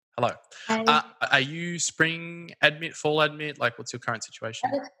Hello. I Are you spring admit, fall admit? Like, what's your current that situation?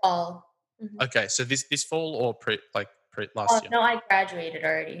 was fall. Mhm. Okay, so this fall or pre last year? No, I graduated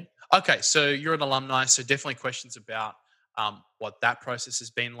already. Okay, so you're an alumni, so definitely questions about what that process has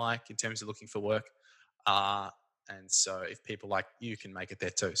been like in terms of looking for work. Uh, and so if people like you can make it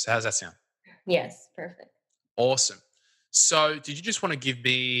there too. So how's that sound? Yes, perfect. Awesome. So did you just want to give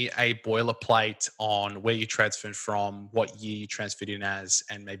me a boilerplate on where you transferred from, what year you transferred in as,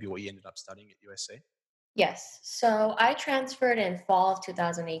 and maybe what you ended up studying at USC? Yes. So I transferred in fall of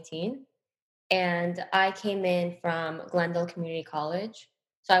 2018 and I came in from Glendale Community College.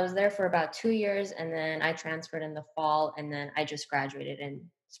 So I was there for about 2 years and then I transferred in the fall and then I just graduated in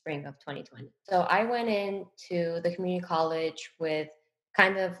spring of 2020. So I went into the community college with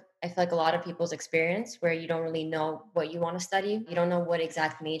kind of, I feel like a lot of people's experience where you don't really know what you want to study. You don't know what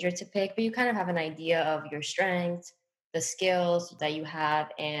exact major to pick, but you kind of have an idea of your strengths, the skills that you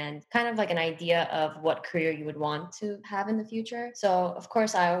have, and kind of like an idea of what career you would want to have in the future. So, of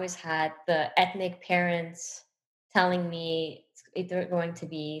course, I always had the ethnic parents telling me it's either going to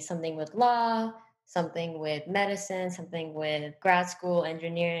be something with law, something with medicine, something with grad school,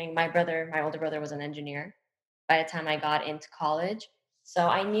 engineering. My older brother was an engineer by the time I got into college. So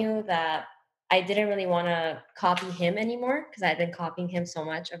I knew that I didn't really want to copy him anymore because I'd been copying him so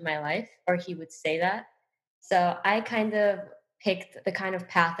much of my life, or he would say that. So I kind of picked the kind of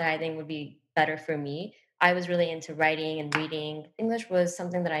path that I think would be better for me. I was really into writing and reading. English was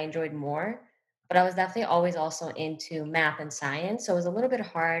something that I enjoyed more, but I was definitely always also into math and science. So it was a little bit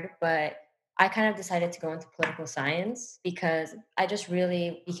hard, but I kind of decided to go into political science because I just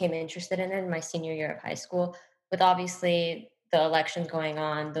really became interested in it in my senior year of high school, with obviously the elections going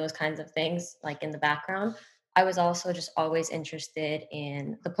on, those kinds of things like in the background. I was also just always interested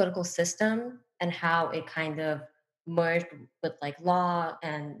in the political system and how it kind of merged with like law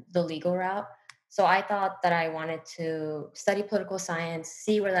and the legal route. So I thought that I wanted to study political science,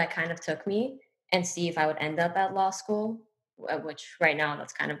 see where that kind of took me, and see if I would end up at law school, which right now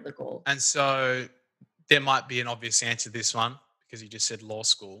that's kind of the goal. And so there might be an obvious answer to this one because you just said law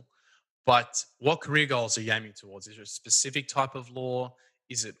school. But what career goals are you aiming towards? Is there a specific type of law?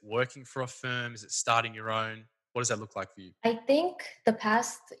 Is it working for a firm? Is it starting your own? What does that look like for you? I think the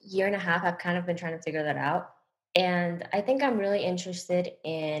past year and a half, I've kind of been trying to figure that out. And I think I'm really interested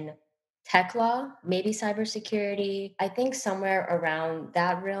in tech law, maybe cybersecurity. I think somewhere around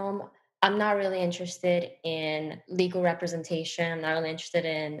that realm. I'm not really interested in legal representation. I'm not really interested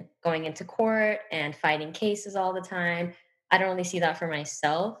in going into court and fighting cases all the time. I don't really see that for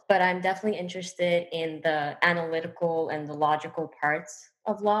myself, but I'm definitely interested in the analytical and the logical parts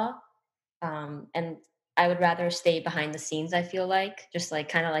of law. And I would rather stay behind the scenes, I feel like, just like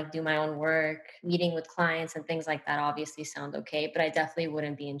kind of like do my own work, meeting with clients and things like that obviously sound okay, but I definitely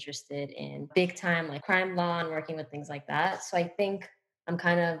wouldn't be interested in big time like crime law and working with things like that. So I think I'm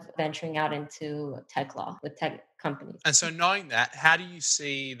kind of venturing out into tech law with tech companies. And so knowing that, how do you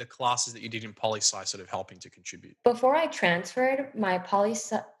see the classes that you did in poli sci sort of helping to contribute? Before I transferred, my poli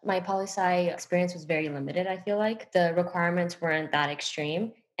sci experience was very limited. I feel like the requirements weren't that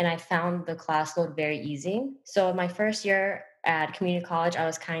extreme, and I found the class load very easy. So my first year at community college, I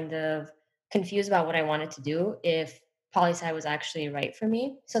was kind of confused about what I wanted to do, if poli sci was actually right for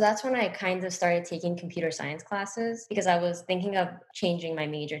me. So that's when I kind of started taking computer science classes because I was thinking of changing my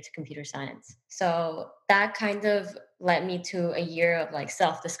major to computer science. So that kind of led me to a year of like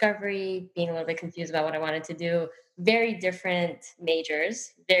self discovery, being a little bit confused about what I wanted to do, very different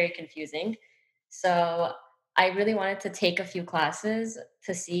majors, very confusing. So I really wanted to take a few classes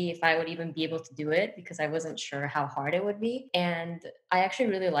to see if I would even be able to do it because I wasn't sure how hard it would be. And I actually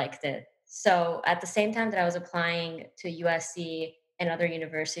really liked it. So at the same time that I was applying to USC and other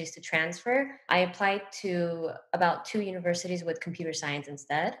universities to transfer, I applied to about two universities with computer science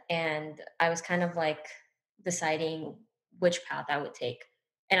instead. And I was kind of like deciding which path I would take.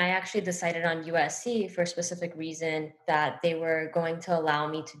 And I actually decided on USC for a specific reason that they were going to allow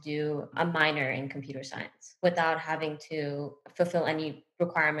me to do a minor in computer science without having to fulfill any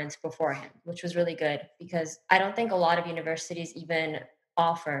requirements beforehand, which was really good because I don't think a lot of universities even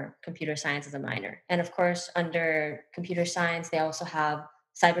offer computer science as a minor. And of course, under computer science, they also have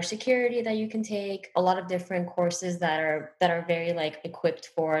cybersecurity that you can take, a lot of different courses that are very like equipped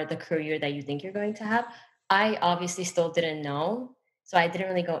for the career that you think you're going to have. I obviously still didn't know, so I didn't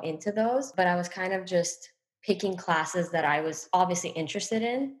really go into those, but I was kind of just picking classes that I was obviously interested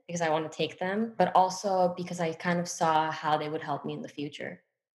in because I want to take them, but also because I kind of saw how they would help me in the future.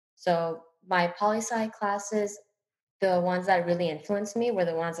 So my poli sci classes, the ones that really influenced me were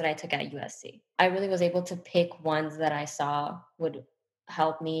the ones that I took at USC. I really was able to pick ones that I saw would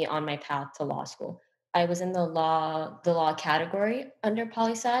help me on my path to law school. I was in the law category under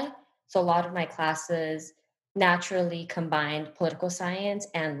poli sci, so a lot of my classes naturally combined political science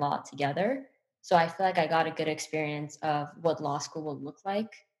and law together. So I feel like I got a good experience of what law school would look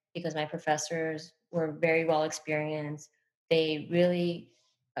like because my professors were very well experienced. They really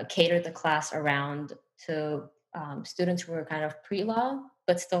catered the class around to students who were kind of pre-law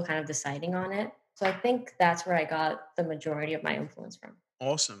but still kind of deciding on it. So I think that's where I got the majority of my influence from.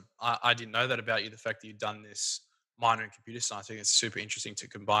 Awesome. I didn't know that about you. The fact that you've done this minor in computer science, I think it's super interesting to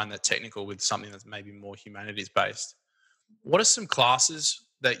combine that technical with something that's maybe more humanities based. What are some classes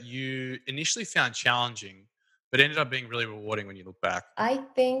that you initially found challenging, but ended up being really rewarding when you look back? I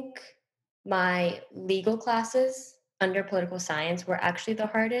think my legal classes under political science were actually the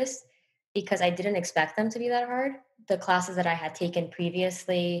hardest because I didn't expect them to be that hard. The classes that I had taken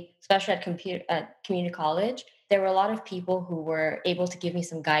previously, especially at community college, there were a lot of people who were able to give me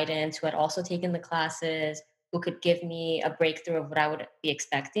some guidance, who had also taken the classes, who could give me a breakthrough of what I would be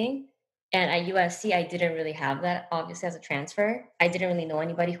expecting. And at USC, I didn't really have that, obviously, as a transfer. I didn't really know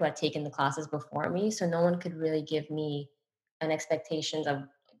anybody who had taken the classes before me. So no one could really give me an expectations of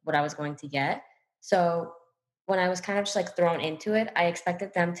what I was going to get. So when I was kind of just like thrown into it, I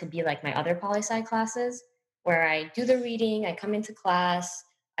expected them to be like my other poli sci classes where I do the reading, I come into class,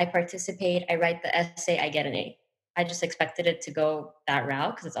 I participate, I write the essay, I get an A. I just expected it to go that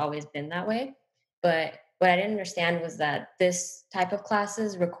route because it's always been that way. But what I didn't understand was that this type of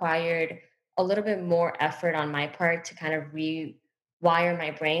classes required a little bit more effort on my part to kind of rewire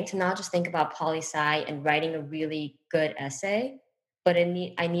my brain to not just think about poli sci and writing a really good essay, but I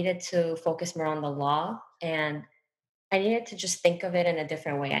needed to focus more on the law and I needed to just think of it in a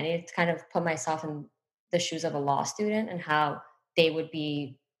different way. I needed to kind of put myself in the shoes of a law student and how they would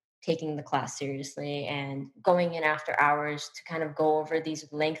be taking the class seriously and going in after hours to kind of go over these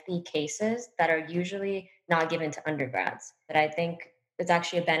lengthy cases that are usually not given to undergrads. But I think it's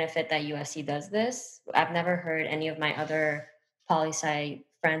actually a benefit that USC does this. I've never heard any of my other poli sci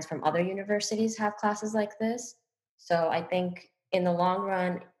friends from other universities have classes like this. So I think in the long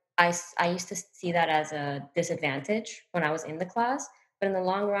run, I used to see that as a disadvantage when I was in the class, but in the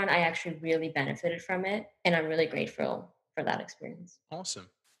long run, I actually really benefited from it, and I'm really grateful for that experience. Awesome.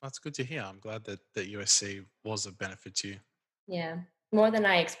 That's good to hear. I'm glad that USC was a benefit to you. Yeah, more than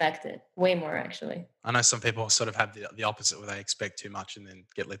I expected, way more actually. I know some people sort of have the opposite where they expect too much and then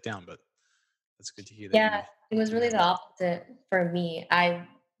get let down, but that's good to hear that Yeah, it was you really had the that. opposite for me. I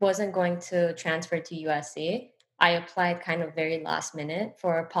wasn't going to transfer to USC. I applied kind of very last minute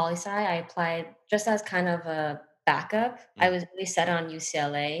for poli sci. I applied just as kind of a backup. I Mm. was really set on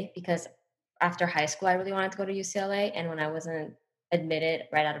UCLA because after high school, I really wanted to go to UCLA. And when I wasn't admitted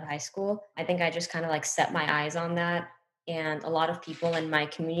right out of high school, I think I just kind of like set my eyes on that. And a lot of people in my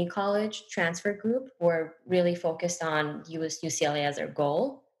community college transfer group were really focused on UCLA as their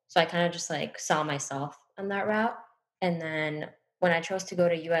goal. So I kind of just like saw myself on that route. And then when I chose to go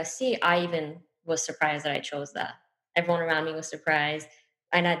to USC, I even was surprised that I chose that. Everyone around me was surprised.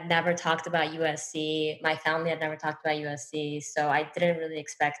 And I'd never talked about USC. My family had never talked about USC. So I didn't really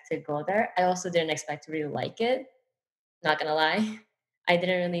expect to go there. I also didn't expect to really like it. Not gonna lie. I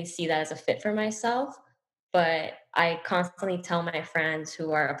didn't really see that as a fit for myself. But I constantly tell my friends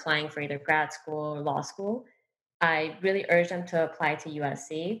who are applying for either grad school or law school, I really urge them to apply to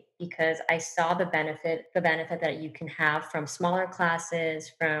USC because I saw the benefit that you can have from smaller classes,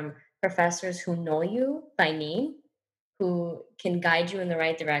 from professors who know you by name, who can guide you in the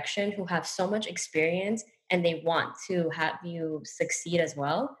right direction, who have so much experience and they want to have you succeed as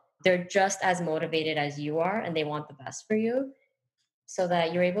well. They're just as motivated as you are and they want the best for you so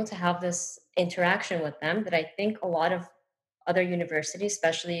that you're able to have this interaction with them that I think a lot of other universities,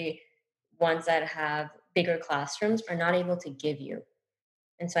 especially ones that have bigger classrooms, are not able to give you.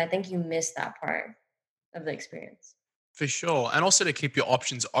 And so I think you miss that part of the experience. For sure. And also to keep your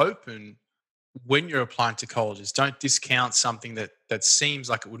options open when you're applying to colleges. Don't discount something that seems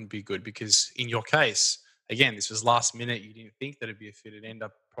like it wouldn't be good because in your case, again, this was last minute. You didn't think that it'd be a fit. It ended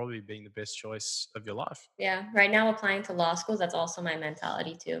up probably being the best choice of your life. Yeah. Right now, applying to law schools, that's also my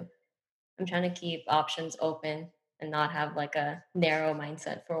mentality too. I'm trying to keep options open and not have like a narrow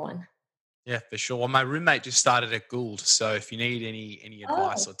mindset for one. Yeah, for sure. Well, my roommate just started at Gould, so if you need any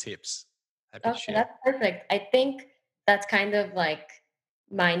advice Oh, or tips, happy to okay. share. That's perfect. I think that's kind of like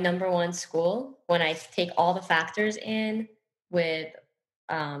my number one school when I take all the factors in with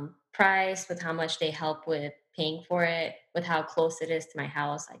price, with how much they help with paying for it, with how close it is to my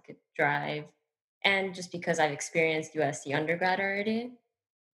house, I could drive. And just because I've experienced USC undergrad already,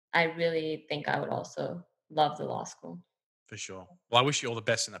 I really think I would also love the law school. For sure. Well, I wish you all the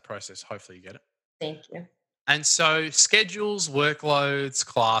best in that process. Hopefully, you get it. Thank you. And so, schedules, workloads,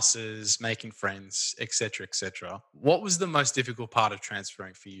 classes, making friends, etc., etc. What was the most difficult part of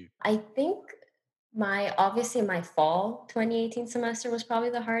transferring for you? I think my fall 2018 semester was probably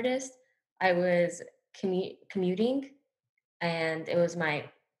the hardest. I was commuting, and it was my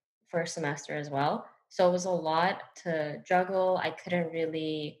first semester as well. So it was a lot to juggle. I couldn't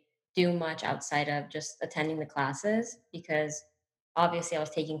really do much outside of just attending the classes because obviously I was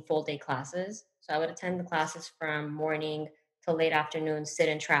taking full day classes. So I would attend the classes from morning to late afternoon, sit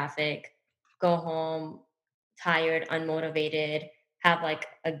in traffic, go home tired, unmotivated, have like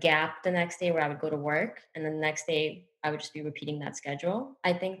a gap the next day where I would go to work. And then the next day, I would just be repeating that schedule.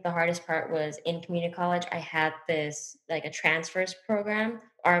 I think the hardest part was in community college, I had this like a transfers program.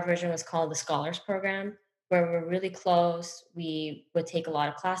 Our version was called the Scholars Program, where we were really close. We would take a lot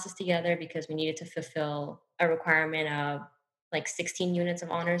of classes together because we needed to fulfill a requirement of like 16 units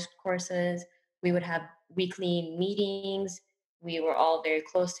of honors courses. We would have weekly meetings. We were all very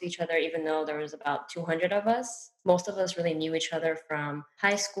close to each other, even though there was about 200 of us. Most of us really knew each other from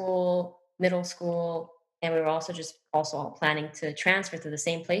high school, middle school, and we were also just also all planning to transfer to the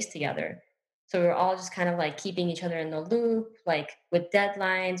same place together. So we were all just kind of like keeping each other in the loop, like with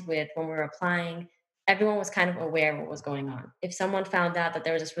deadlines, with when we were applying. Everyone was kind of aware of what was going on. If someone found out that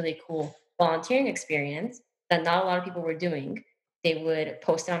there was this really cool volunteering experience that not a lot of people were doing, they would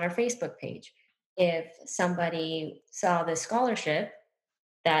post it on our Facebook page. If somebody saw this scholarship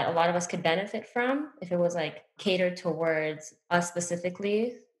that a lot of us could benefit from, if it was like catered towards us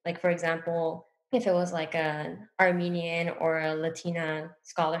specifically, like for example, if it was like an Armenian or a Latina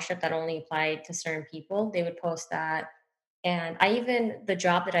scholarship that only applied to certain people, they would post that. And the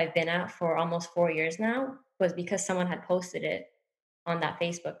job that I've been at for almost 4 years now was because someone had posted it on that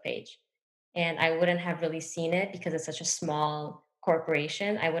Facebook page. And I wouldn't have really seen it because it's such a small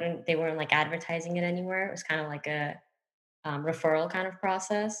corporation. They weren't like advertising it anywhere. It was kind of like a referral kind of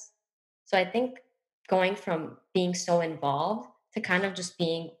process. So I think going from being so involved to kind of just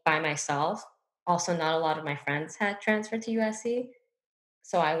being by myself, also, not a lot of my friends had transferred to USC.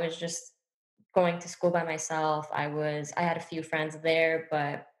 So I was just going to school by myself. I had a few friends there,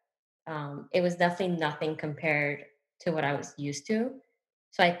 but it was definitely nothing compared to what I was used to.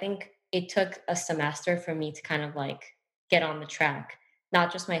 So I think it took a semester for me to kind of like get on the track,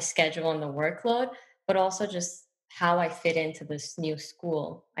 not just my schedule and the workload, but also just how I fit into this new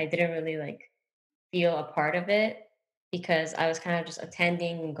school. I didn't really like feel a part of it because I was kind of just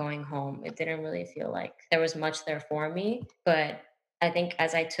attending and going home. It didn't really feel like there was much there for me. But I think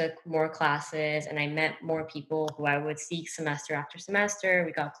as I took more classes and I met more people who I would see semester after semester,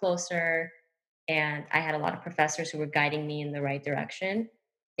 we got closer. And I had a lot of professors who were guiding me in the right direction.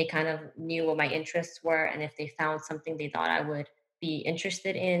 They kind of knew what my interests were. And if they found something they thought I would be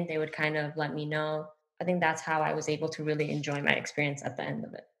interested in, they would kind of let me know. I think that's how I was able to really enjoy my experience at the end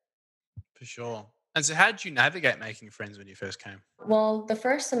of it. For sure. And so, how did you navigate making friends when you first came? Well, the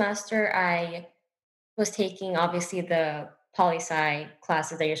first semester I was taking obviously the poli sci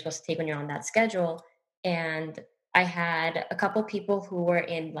classes that you're supposed to take when you're on that schedule. And I had a couple people who were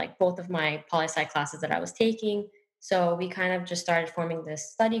in like both of my poli sci classes that I was taking. So we kind of just started forming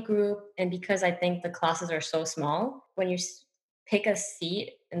this study group. And because I think the classes are so small, when pick a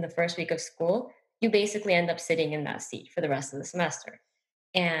seat in the first week of school, you basically end up sitting in that seat for the rest of the semester.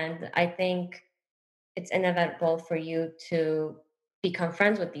 And I think it's inevitable for you to become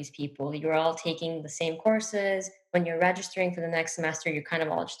friends with these people. You're all taking the same courses. When you're registering for the next semester, you're kind of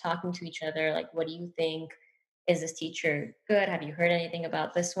all just talking to each other like, what do you think? Is this teacher good? Have you heard anything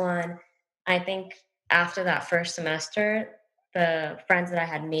about this one? I think after that first semester, the friends that I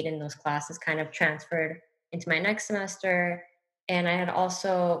had made in those classes kind of transferred into my next semester. And I had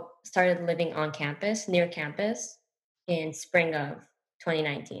also started living on campus, near campus, in spring of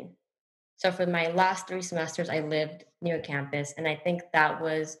 2019. So for my last 3 semesters, I lived near campus, and I think I think that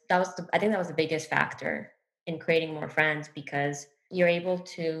was the biggest factor in creating more friends because you're able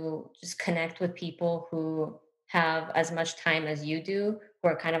to just connect with people who have as much time as you do, who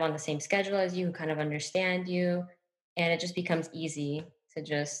are kind of on the same schedule as you, who kind of understand you, and it just becomes easy to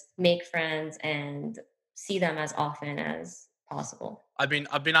just make friends and see them as often as possible. I've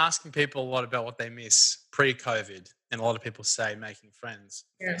been asking people a lot about what they miss pre-COVID, and a lot of people say making friends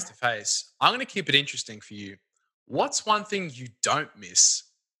face Yeah. to face. I'm going to keep it interesting for you. What's one thing you don't miss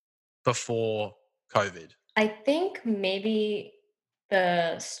before COVID? I think maybe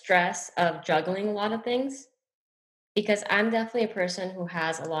the stress of juggling a lot of things because I'm definitely a person who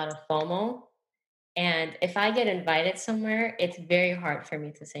has a lot of FOMO. And if I get invited somewhere, it's very hard for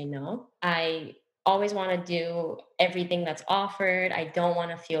me to say no. I always want to do everything that's offered. I don't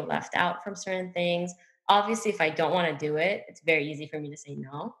want to feel left out from certain things. Obviously, if I don't want to do it, it's very easy for me to say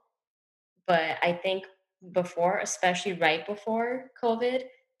no. But I think before, especially right before COVID,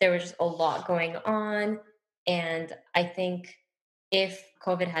 there was just a lot going on. And I think if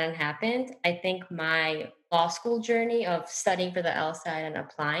COVID hadn't happened, I think my law school journey of studying for the LSAT and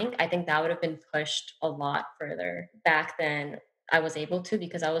applying, I think that would have been pushed a lot further back than I was able to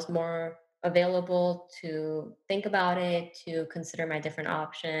because I was more available to think about it, to consider my different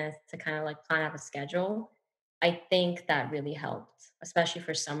options, to kind of like plan out a schedule. I think that really helped, especially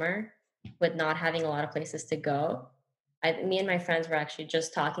for summer with not having a lot of places to go. Me and my friends were actually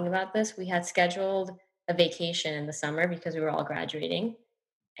just talking about this. We had scheduled a vacation in the summer because we were all graduating,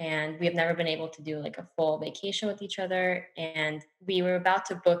 and we have never been able to do like a full vacation with each other. And we were about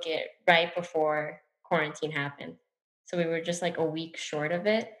to book it right before quarantine happened. So we were just like a week short of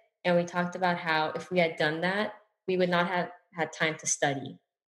it. And we talked about how if we had done that, we would not have had time to study.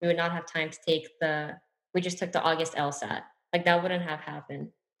 We would not have time to take we just took the August LSAT. Like that wouldn't have happened.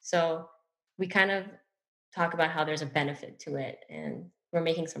 So we kind of talk about how there's a benefit to it and we're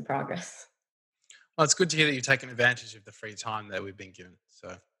making some progress. Well, it's good to hear that you've taken advantage of the free time that we've been given. So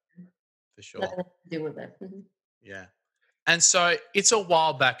for sure. Nothing to do with it. Mhm. Yeah. And so it's a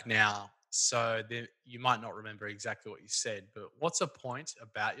while back now. So you might not remember exactly what you said, but what's a point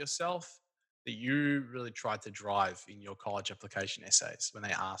about yourself that you really tried to drive in your college application essays when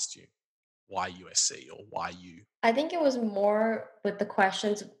they asked you why USC or why you? I think it was more with the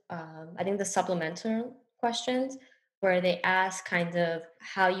questions, I think the supplemental questions where they ask kind of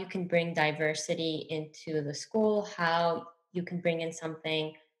how you can bring diversity into the school, how you can bring in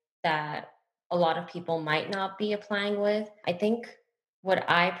something that a lot of people might not be applying with. I think what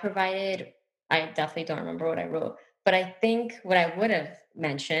I provided, I definitely don't remember what I wrote, but I think what I would have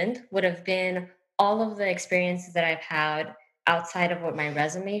mentioned would have been all of the experiences that I've had outside of what my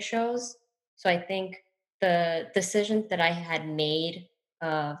resume shows. So I think the decisions that I had made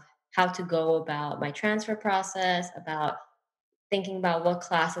of how to go about my transfer process, about thinking about what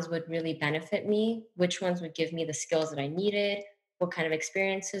classes would really benefit me, which ones would give me the skills that I needed, what kind of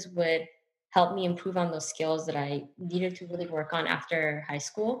experiences would help me improve on those skills that I needed to really work on after high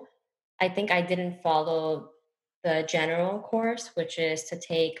school. I think I didn't follow the general course, which is to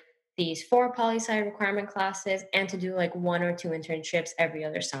take these four poli sci requirement classes and to do like one or two internships every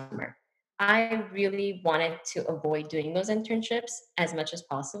other summer. I really wanted to avoid doing those internships as much as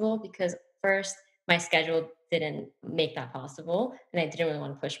possible because, first, my schedule didn't make that possible, and I didn't really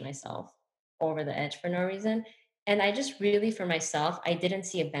want to push myself over the edge for no reason. And I just really, for myself, I didn't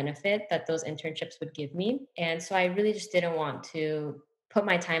see a benefit that those internships would give me. And so I really just didn't want to put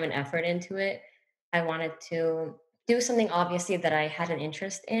my time and effort into it. I wanted to do something obviously that I had an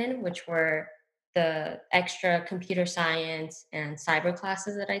interest in, which were the extra computer science and cyber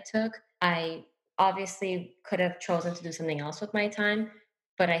classes that I took. I obviously could have chosen to do something else with my time,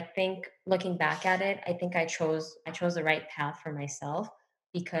 but I think looking back at it, I think I chose the right path for myself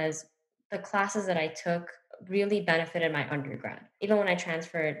because the classes that I took really benefited my undergrad. Even when I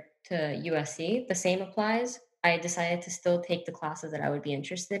transferred to USC, the same applies. I decided to still take the classes that I would be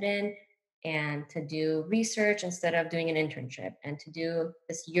interested in and to do research instead of doing an internship and to do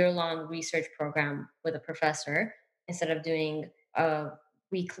this year-long research program with a professor instead of doing a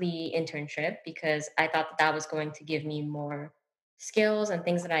weekly internship because I thought that that was going to give me more skills and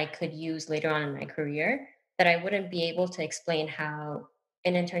things that I could use later on in my career that I wouldn't be able to explain how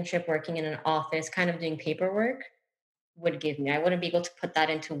an internship working in an office, kind of doing paperwork, would give me. I wouldn't be able to put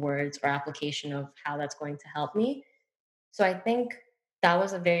that into words or application of how that's going to help me. So I think that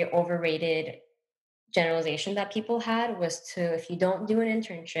was a very overrated generalization that people had was to if you don't do an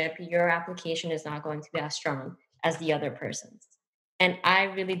internship, your application is not going to be as strong as the other person's. And I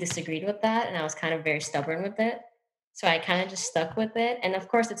really disagreed with that and I was kind of very stubborn with it. So I kind of just stuck with it. And of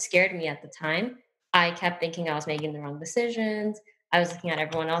course, it scared me at the time. I kept thinking I was making the wrong decisions. I was looking at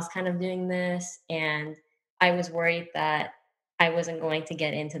everyone else kind of doing this. And I was worried that I wasn't going to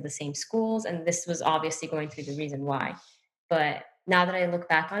get into the same schools. And this was obviously going to be the reason why. But now that I look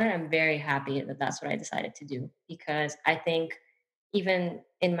back on it, I'm very happy that that's what I decided to do because I think even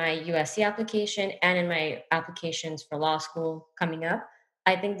in my USC application and in my applications for law school coming up,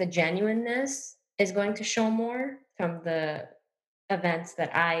 I think the genuineness is going to show more from the events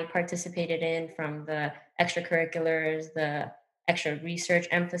that I participated in, from the extracurriculars, the extra research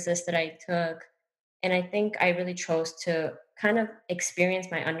emphasis that I took. And I think I really chose to kind of experience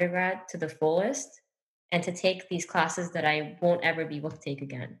my undergrad to the fullest and to take these classes that I won't ever be able to take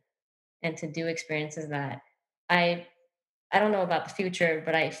again and to do experiences that I I don't know about the future,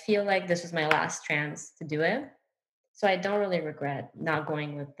 but I feel like this was my last chance to do it. So I don't really regret not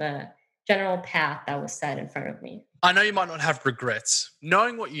going with the general path that was set in front of me. I know you might not have regrets.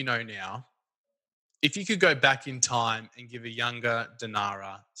 Knowing what you know now, if you could go back in time and give a younger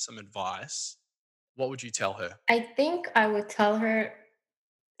Dinara some advice, what would you tell her? I think I would tell her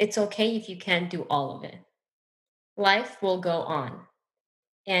it's okay if you can't do all of it. Life will go on,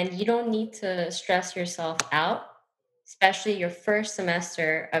 and you don't need to stress yourself out, especially your first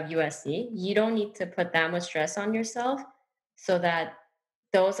semester of USC. You don't need to put that much stress on yourself so that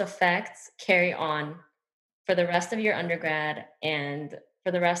those effects carry on for the rest of your undergrad and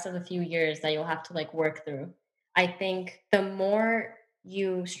for the rest of the few years that you'll have to like work through. I think the more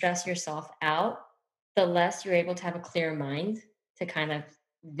you stress yourself out, the less you're able to have a clear mind to kind of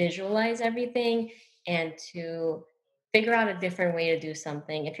visualize everything and to figure out a different way to do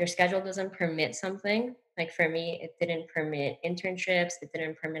something. If your schedule doesn't permit something, like for me, it didn't permit internships, it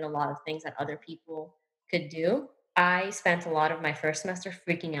didn't permit a lot of things that other people could do. I spent a lot of my first semester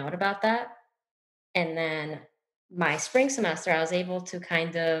freaking out about that, and then my spring semester, I was able to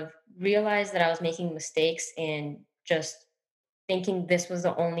kind of realize that I was making mistakes in just thinking this was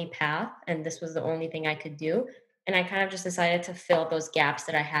the only path and this was the only thing I could do. And I kind of just decided to fill those gaps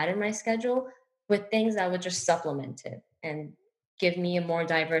that I had in my schedule with things that would just supplement it and give me a more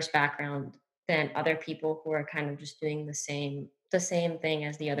diverse background than other people who are kind of just doing the same thing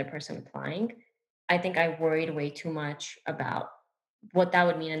as the other person applying. I think I worried way too much about what that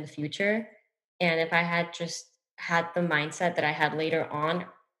would mean in the future. And if I had just had the mindset that I had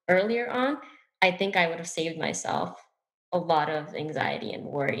earlier on, I think I would have saved myself a lot of anxiety and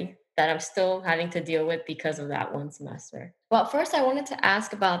worry that I'm still having to deal with because of that one semester. Well, first, I wanted to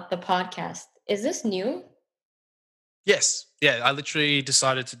ask about the podcast. Is this new? Yes. Yeah, I literally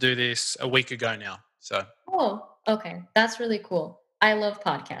decided to do this a week ago now. So, Oh, okay. That's really cool. I love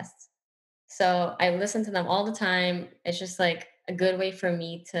podcasts. So I listen to them all the time. It's just like a good way for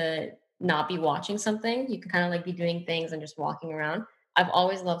me to not be watching something. You can kind of like be doing things and just walking around. I've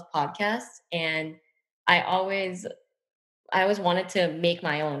always loved podcasts, and I always I always wanted to make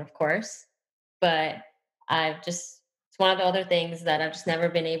my own, of course, but I've just it's one of the other things that I've just never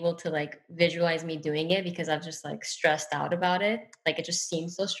been able to like visualize me doing it because I've just like stressed out about it. Like it just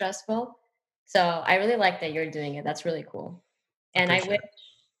seems so stressful. So I really like that you're doing it. That's really cool. I And I appreciate wish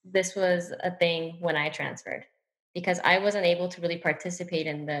it. this was a thing when I transferred because I wasn't able to really participate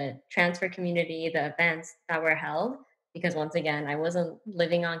in the transfer community, the events that were held, because once again, I wasn't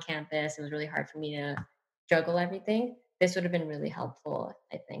living on campus. It was really hard for me to juggle everything. This would have been really helpful,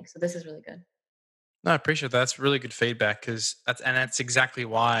 I think. So this is really good. No, I appreciate that. That's really good feedback because that's exactly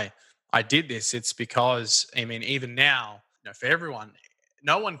why I did this. It's because I mean, even now, for everyone,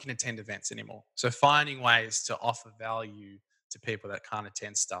 no one can attend events anymore. So finding ways to offer value to people that can't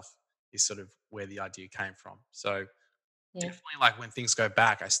attend stuff is sort of where the idea came from. So Yeah. definitely, like when things go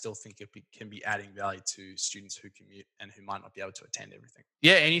back, I still think can be adding value to students who commute and who might not be able to attend everything.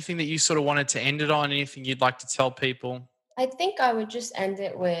 Yeah. Anything that you sort of wanted to end it on? Anything you'd like to tell people? I think I would just end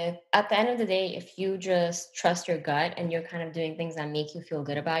it with at the end of the day, if you just trust your gut and you're kind of doing things that make you feel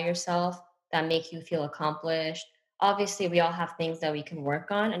good about yourself, that make you feel accomplished. Obviously, we all have things that we can work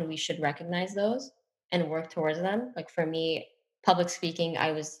on and we should recognize those and work towards them. Like for me, public speaking,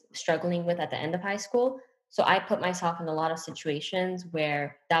 I was struggling with at the end of high school. So I put myself in a lot of situations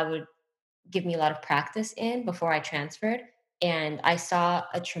where that would give me a lot of practice in before I transferred. And I saw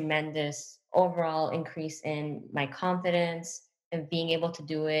a tremendous overall increase in my confidence and being able to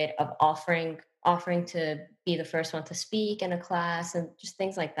do it, of offering to be the first one to speak in a class and just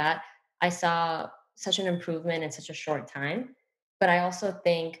things like that. I saw such an improvement in such a short time. But I also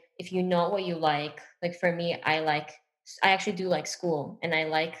think if you know what you like for me, I actually do like school and I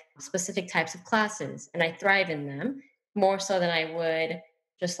like specific types of classes and I thrive in them more so than I would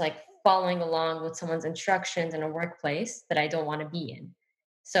just like following along with someone's instructions in a workplace that I don't want to be in.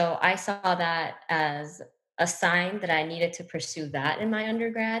 So I saw that as a sign that I needed to pursue that in my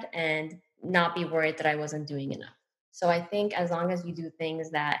undergrad and not be worried that I wasn't doing enough. So I think as long as you do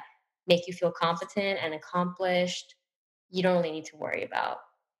things that make you feel competent and accomplished, you don't really need to worry about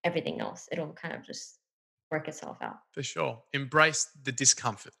everything else. It'll kind of just work itself out. For sure. Embrace the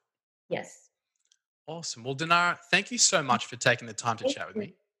discomfort. Yes. Awesome. Well, Dinara, thank you so much for taking the time to Thank chat with you.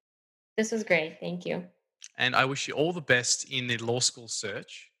 me. This was great. Thank you. And I wish you all the best in the law school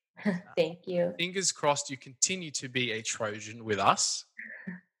search. Thank you. Fingers crossed you continue to be a Trojan with us.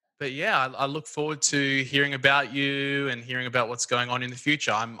 But yeah, I look forward to hearing about you and hearing about what's going on in the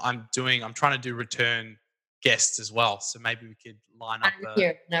future. I'm trying to do return guests as well. So maybe we could line up I'm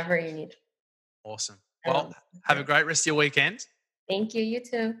here whenever you need. awesome. Well, have a Okay. great rest of your weekend, Thank you. You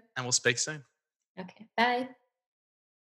too. and we'll speak soon. Okay. Bye.